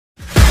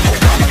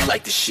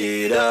light the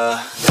shit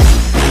up.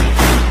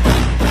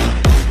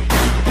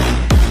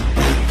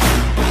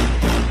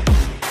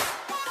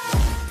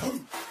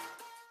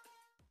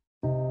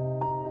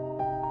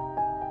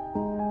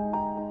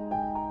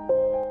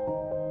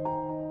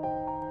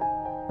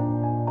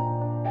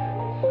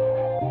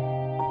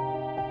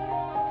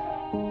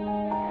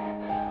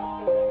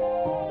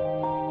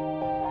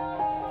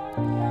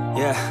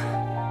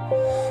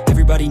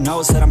 Everybody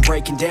knows that I'm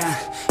breaking down.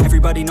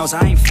 Everybody knows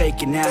I ain't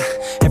faking now.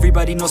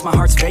 Everybody knows my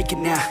heart's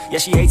vacant now. Yeah,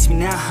 she hates me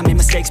now, I made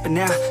mistakes, but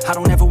now I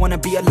don't ever wanna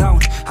be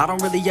alone. I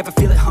don't really ever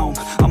feel at home.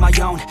 On my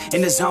own,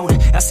 in the zone,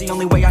 that's the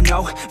only way I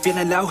know.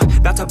 Feeling low,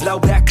 about to blow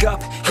back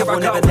up. Here I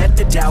won't ever let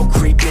the doubt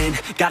creep in.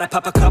 Gotta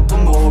pop a couple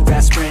more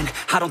aspirin.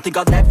 I don't think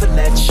I'll ever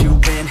let you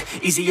in.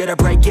 Easier to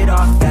break it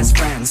off best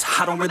friends.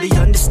 I don't really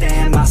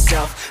understand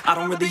myself. I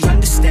don't really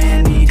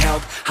understand, need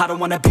help. I don't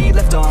wanna be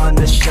left on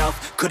the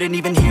shelf. Couldn't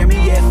even hear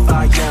me if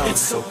I yelled.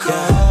 It's so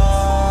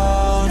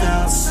cold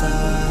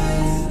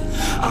outside,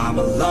 I'm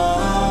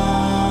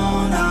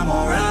alone, I'm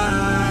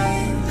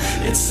alright.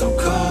 It's so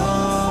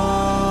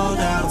cold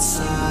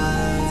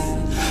outside,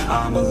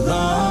 I'm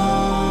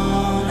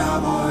alone,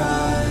 I'm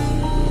alright.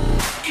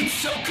 It's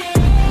so cold.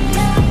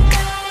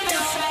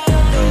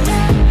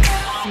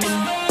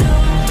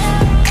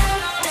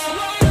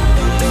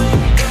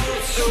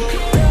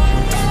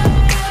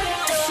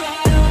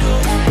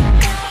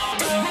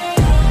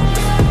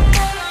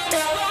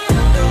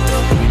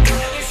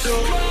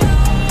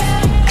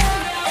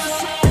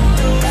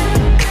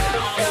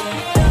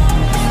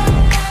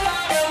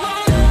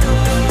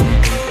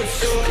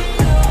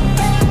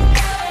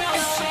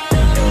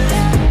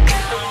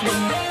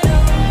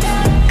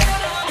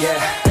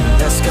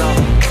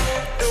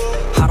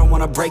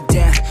 Break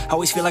down,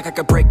 always feel like I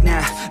could break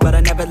now, but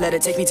I never let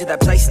it take me to that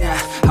place now.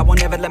 I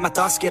won't ever let my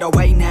thoughts get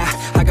away now.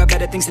 I got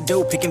better things to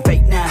do, picking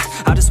fate now.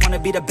 I just wanna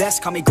be the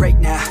best, call me great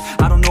now.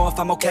 I don't know if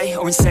I'm okay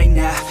or insane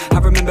now. I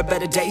remember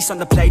better days on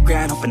the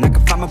playground, hoping I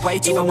can find my way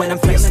to even when I'm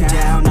feeling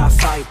down, I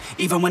fight.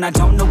 Even when I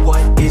don't know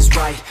what is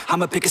right,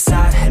 I'ma pick a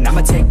side and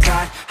I'ma take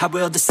pride. I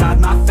will decide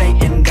my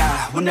fate and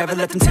I will never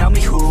let them tell me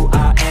who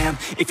I am.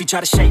 If you try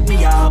to shake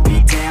me, I'll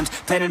be damned.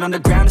 Planet on the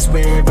ground is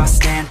where I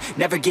stand.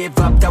 Never give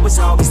up, that was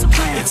always the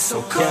plan. It's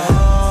so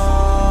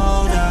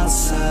cold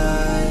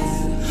outside,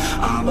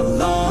 I'm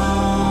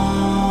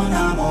alone,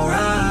 I'm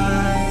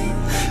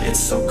alright. It's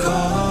so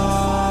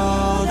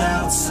cold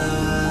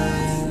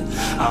outside,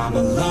 I'm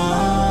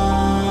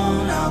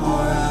alone, I'm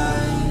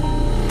alright.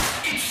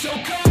 It's so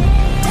cold.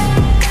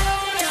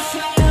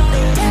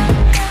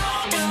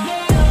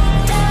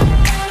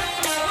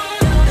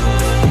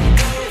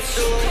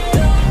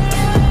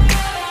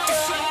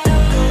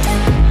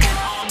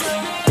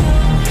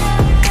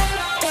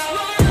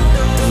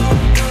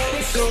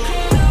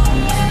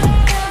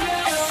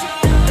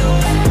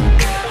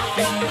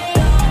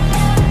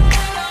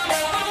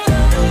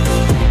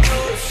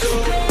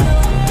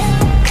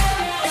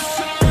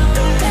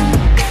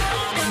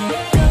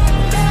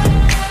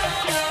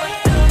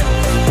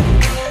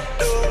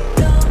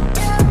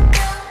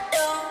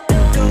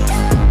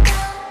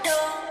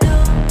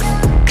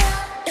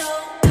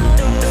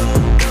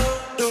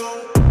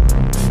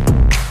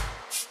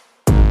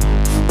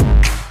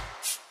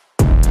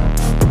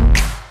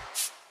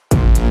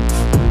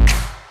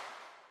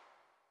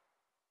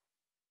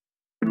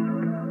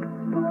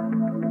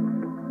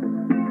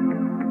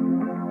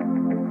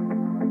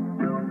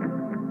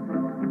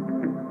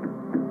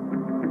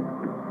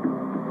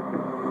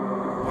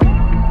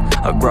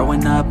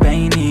 Growing up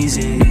ain't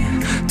easy.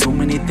 Too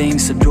many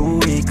things to do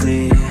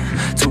weekly.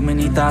 Too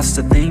many thoughts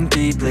to think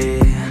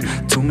deeply.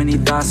 Too many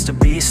thoughts to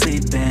be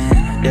sleeping.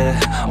 Yeah,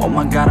 oh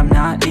my God, I'm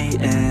not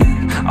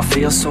eating. I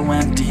feel so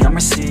empty, I'm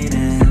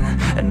receding.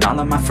 And all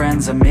of my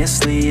friends are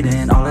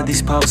misleading. All of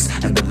these posts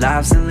and the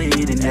lives they're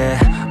leading. Yeah,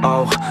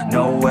 oh,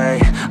 no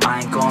way,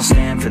 I ain't gon'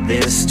 stand for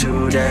this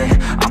today.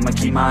 I'ma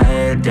keep my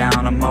head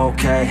down, I'm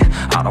okay.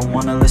 I don't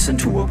wanna listen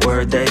to a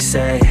word they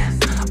say.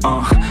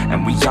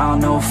 And we all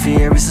know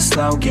fear is a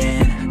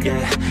slogan,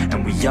 yeah.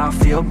 And we all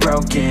feel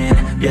broken,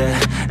 yeah.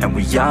 And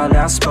we all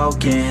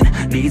outspoken.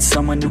 Need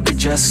someone who could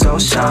just go.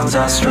 Sometimes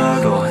I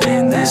struggle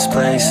in this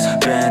place.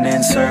 Been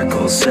in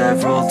circles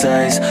several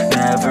days,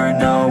 never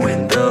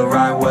knowing the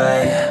right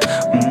way.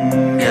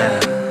 Yeah.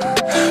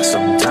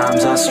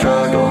 Sometimes I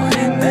struggle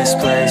in this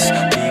place.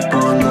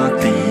 People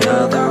look the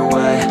other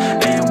way,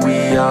 and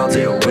we all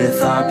deal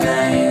with our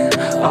pain.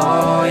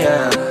 Oh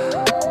yeah.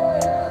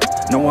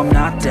 No, I'm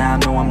not down,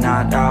 no, I'm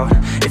not out.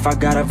 If I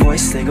got a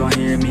voice, they gon'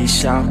 hear me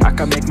shout. I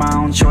can make my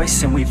own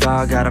choice and we've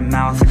all got a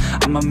mouth.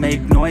 I'ma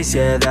make noise,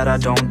 yeah, that I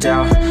don't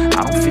doubt. I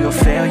don't feel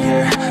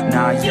failure,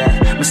 not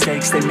yet.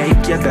 Mistakes they make,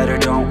 yeah, better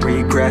don't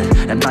regret.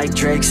 And like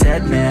Drake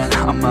said, man,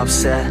 I'm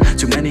upset.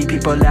 Too many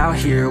people out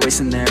here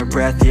wasting their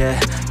breath, yeah,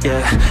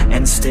 yeah.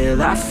 And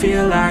still I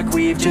feel like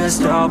we've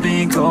just all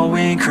been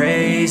going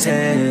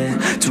crazy.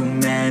 Too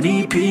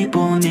many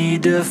people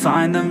need to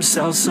find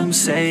themselves some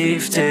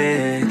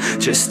safety.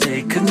 Just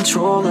take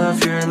control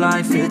of your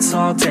life, it's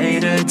all day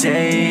to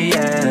day,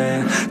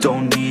 yeah.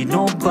 Don't need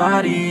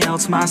nobody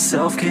else,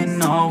 myself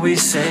can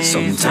always save.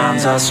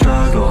 Sometimes I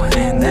struggle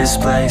in this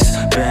place,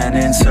 been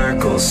in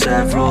circles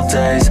several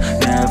days,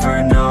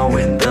 never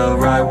knowing the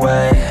right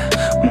way,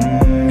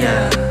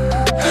 yeah.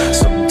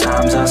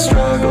 Sometimes I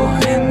struggle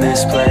in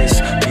this place,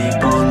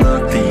 people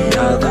look the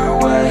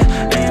other way,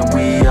 and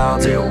we all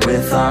deal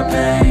with our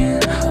pain,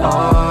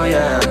 oh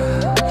yeah.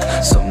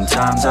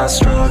 Sometimes I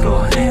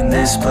struggle in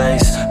this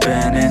place,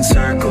 been in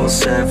circles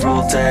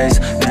several days,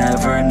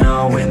 never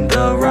knowing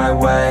the right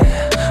way,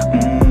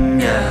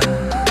 yeah.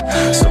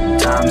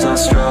 Sometimes I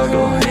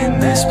struggle in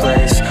this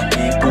place,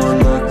 people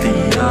look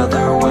the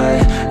other way,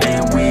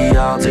 and we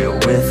all deal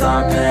with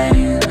our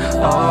pain,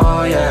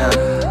 oh yeah.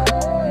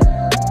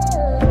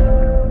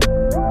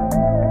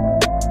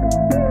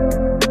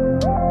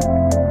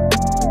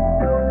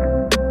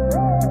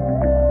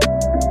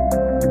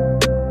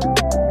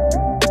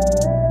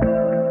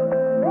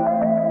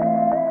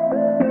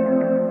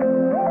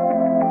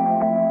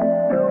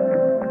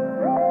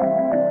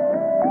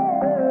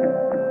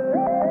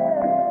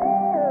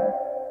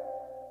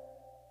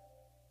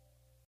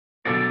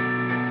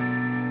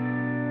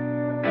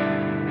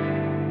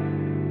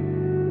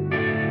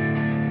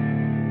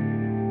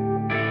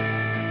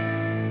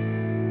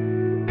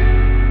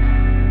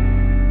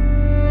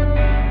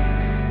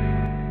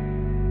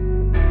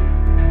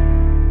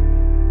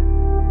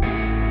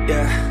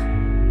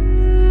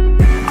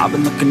 I've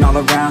been looking all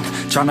around,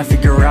 trying to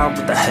figure out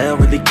what the hell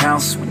really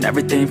counts, when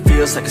everything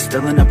feels like it's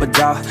filling up a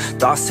doubt.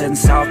 Thoughts heading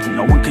south and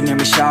no one can hear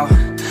me shout,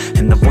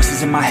 and the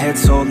voices in my head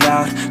so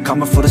loud,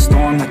 coming for the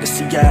storm like a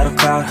Seattle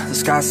cloud. The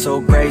sky's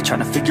so gray, trying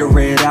to figure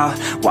it out,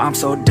 why I'm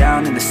so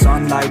down in the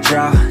sunlight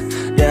drought.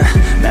 Yeah,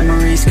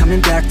 memories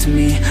coming back to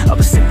me of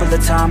a simpler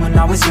time when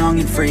I was young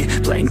and free,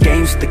 playing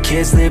games with the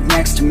kids lived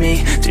next to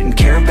me, didn't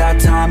care about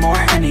time or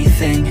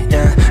anything,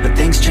 yeah. But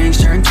things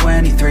changed, turned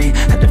 23,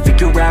 had to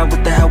figure out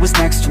what the hell was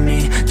next for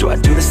me. Do I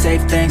do the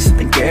safe thing,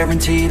 something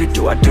guaranteed, or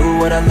do I do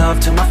what I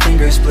love till my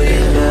fingers bleed?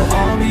 It'll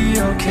all be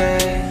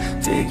okay,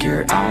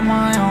 figure out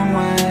my own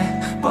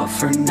way, but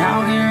for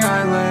now here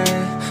I lay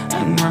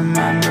and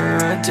remember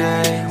a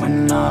day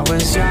when I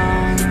was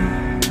young.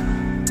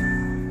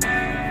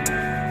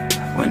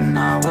 When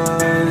I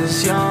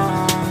was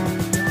young,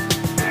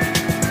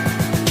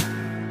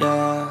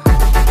 yeah.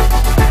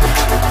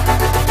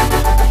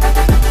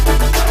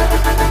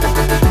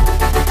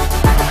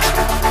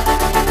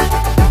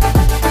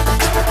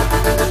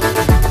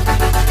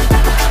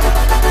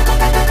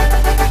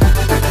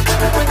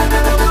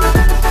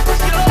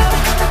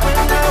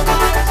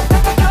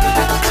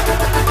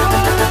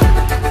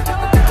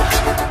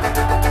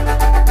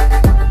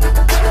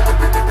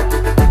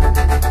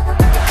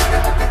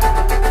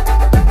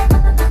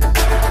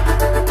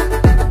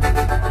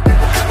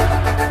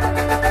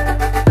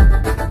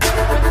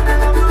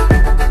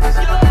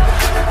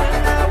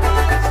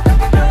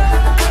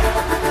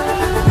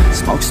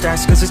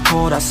 Cause it's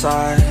cold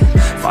outside,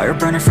 fire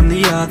burning from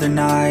the other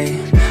night,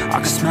 I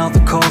can smell the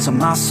coals on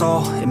my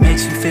soul, it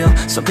makes me feel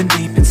something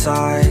deep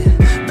inside.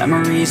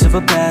 Memories of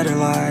a better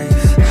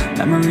life,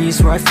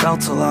 memories where I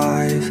felt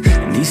alive.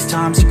 In these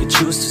times you could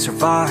choose to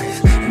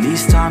survive, in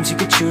these times you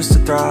could choose to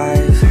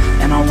thrive.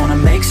 And I wanna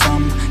make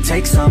some,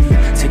 take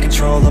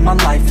control of my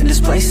life and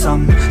display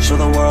some. Show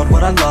the world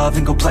what I love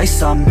and go play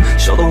some.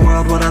 Show the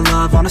world what I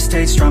love on a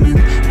stage strumming.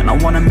 And I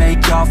wanna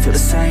make y'all feel the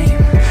same,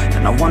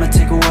 and I wanna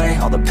take away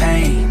all the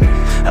pain,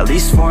 at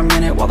least for a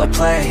minute while I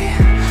play.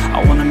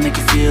 I wanna make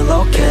you feel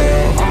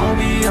okay. It'll all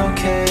be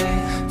okay,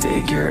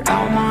 figure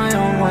out my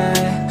own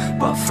way,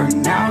 but for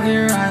now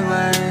here I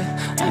lay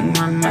and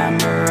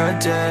remember a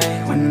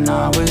day when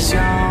I was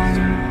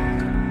young.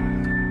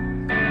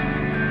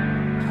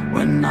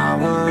 When I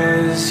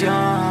was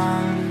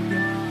young,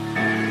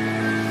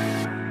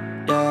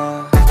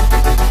 yeah.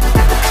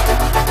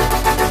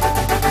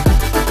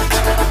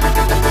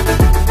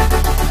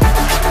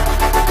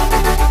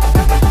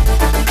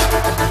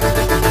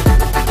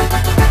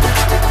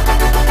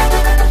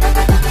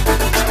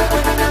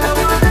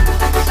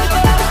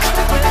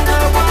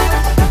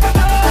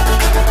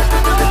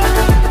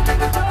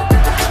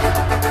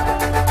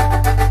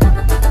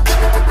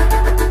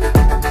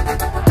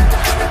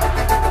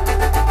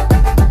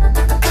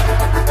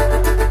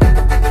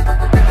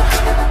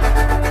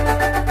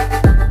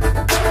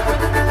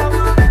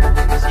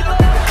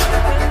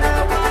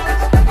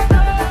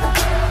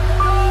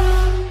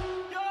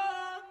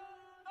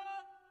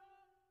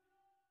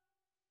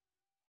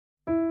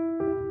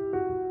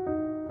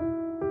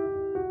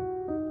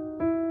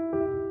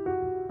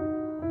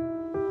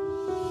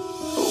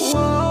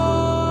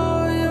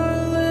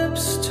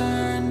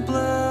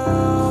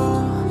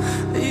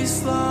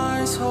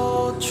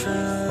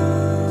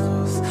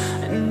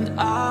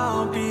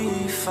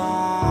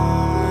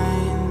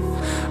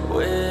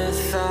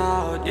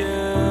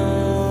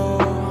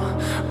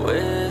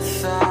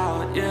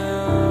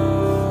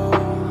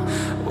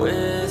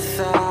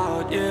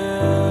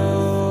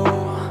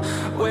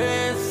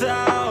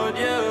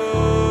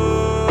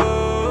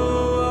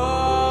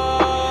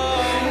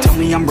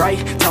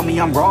 me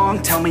I'm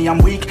wrong, tell me I'm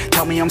weak,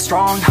 tell me I'm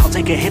strong. I'll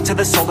take a hit to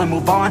the soul and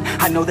move on.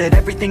 I know that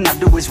everything I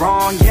do is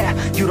wrong. Yeah,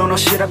 you don't know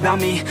shit about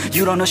me,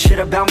 you don't know shit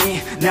about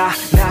me. Nah,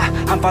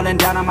 I'm falling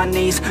down on my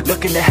knees,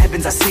 looking to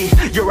heavens I see.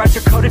 Your eyes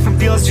are coated from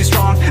feelings too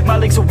strong. My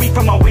legs are weak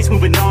from always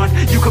moving on.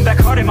 You come back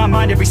hard in my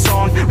mind every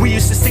song. We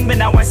used to sing but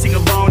now I sing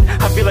alone.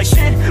 I feel like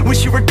shit,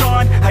 wish you were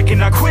gone. I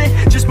cannot quit,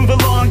 just move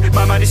along.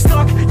 My mind is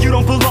stuck, you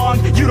don't belong,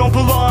 you don't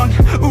belong.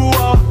 Ooh,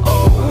 oh, oh.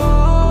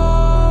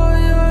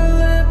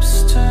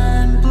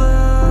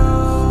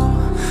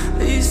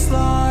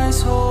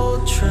 Lies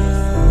hold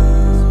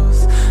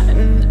truth,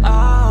 and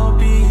I'll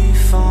be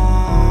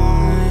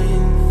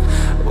fine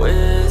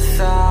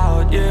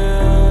without you,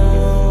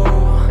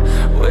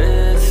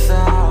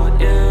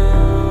 without you,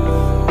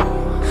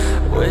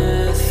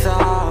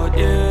 without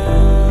you,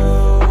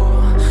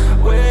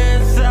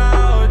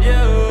 without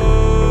you.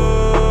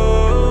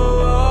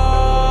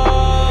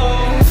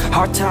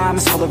 Hard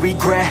times full of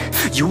regret,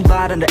 you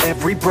lied under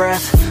every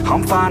breath.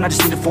 I'm fine, I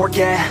just need to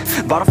forget.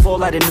 Bottle full,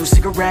 light a new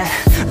cigarette.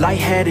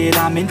 Lightheaded,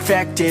 I'm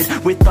infected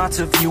with thoughts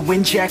of you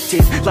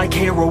injected, like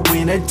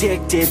heroin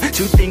addicted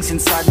to things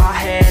inside my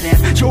head.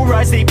 And your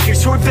eyes, they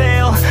pierce your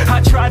veil.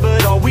 I try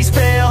but always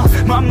fail.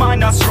 My mind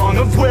not strong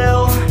of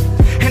will.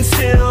 And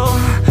still,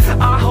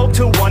 I hope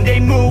to one day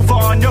move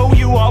on. Know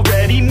you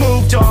already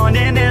moved on.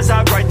 And as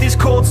I write this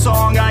cold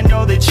song, I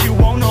know that you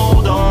won't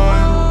hold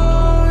on.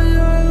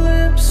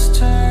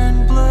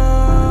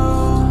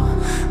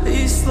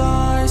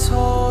 Lies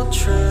hold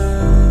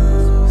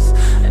truth,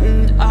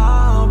 and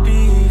I'll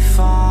be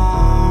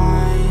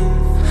fine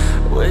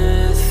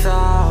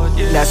without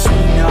you. That's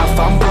enough,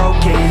 I'm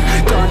broken,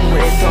 done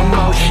with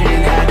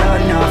emotion.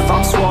 Had enough,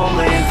 I'm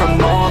swollen from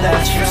all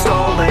that you've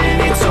stolen.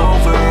 It's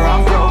over,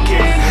 I'm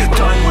broken,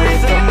 done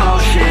with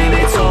emotion.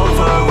 It's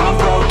over, I'm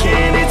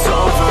broken, it's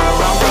over,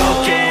 I'm broken.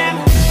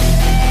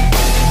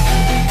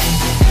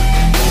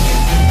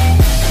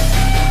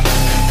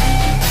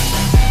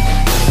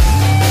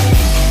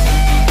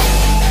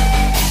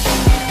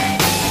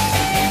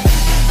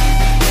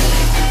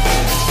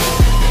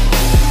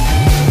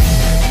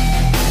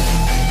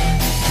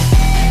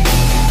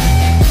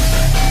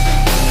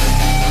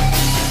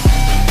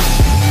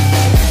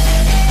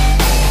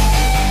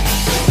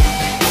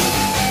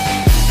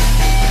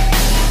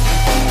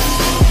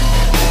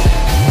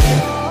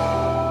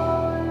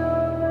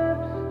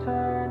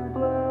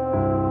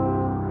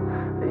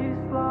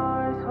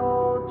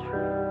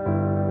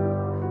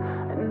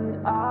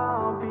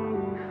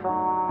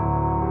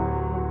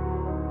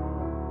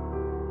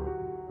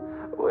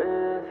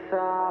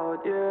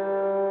 Without you.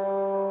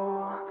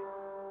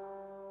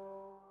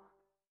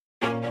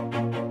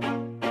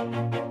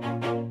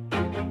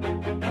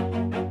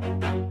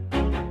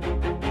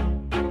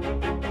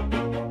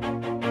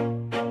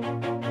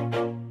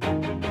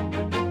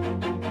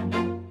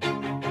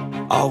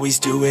 Always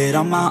do it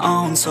on my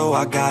own, so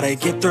I gotta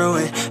get through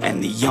it.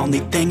 And the only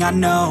thing I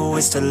know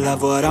is to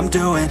love what I'm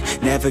doing.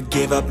 Never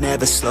give up,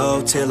 never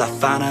slow, till I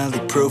finally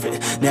prove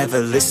it. Never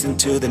listen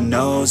to the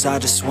no's, I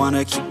just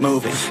wanna keep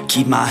moving.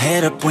 Keep my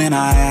head up when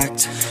I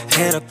act,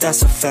 head up,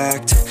 that's a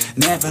fact.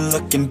 Never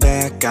looking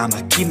back,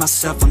 I'ma keep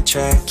myself on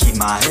track. Keep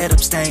my head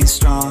up, staying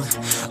strong,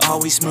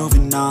 always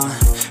moving on.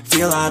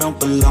 Feel I don't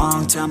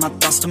belong, tell my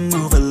thoughts to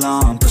move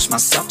along. Push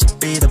myself to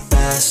be the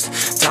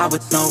best, die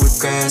with no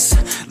regrets.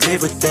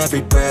 Live with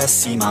every breath,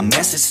 see my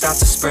message start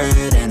to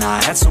spread. And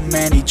I had so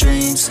many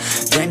dreams,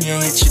 then you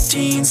hit your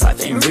teens.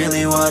 Life ain't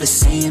really what it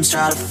seems,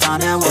 try to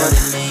find out what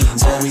it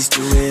means. Always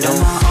do it on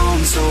my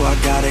own, so I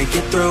gotta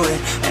get through it.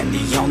 And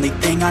the only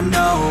thing I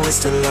know is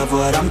to love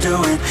what I'm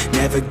doing.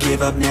 Never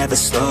give up, never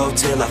slow,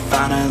 till I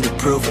finally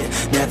prove it.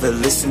 Never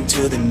listen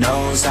to the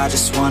no's, I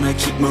just wanna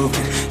keep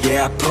moving.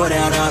 Yeah, I put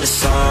out all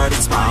this art,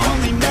 it's my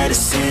only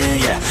medicine.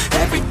 Yeah,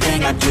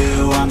 everything I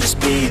do, I'm just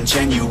being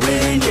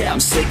genuine. Yeah, I'm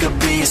sick of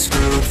being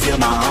screwed, feel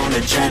my own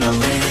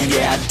adrenaline.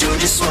 Yeah, I do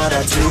just what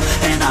I do,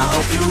 and I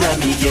hope you let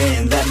me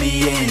in,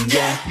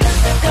 yeah.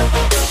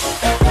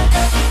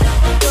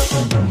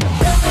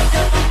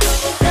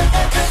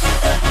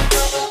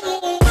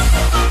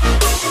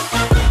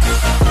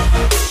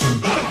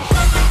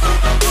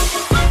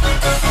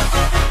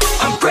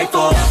 I'm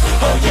grateful,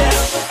 oh yeah,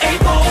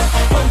 able,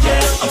 oh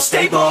yeah, I'm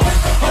stable,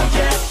 oh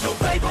yeah.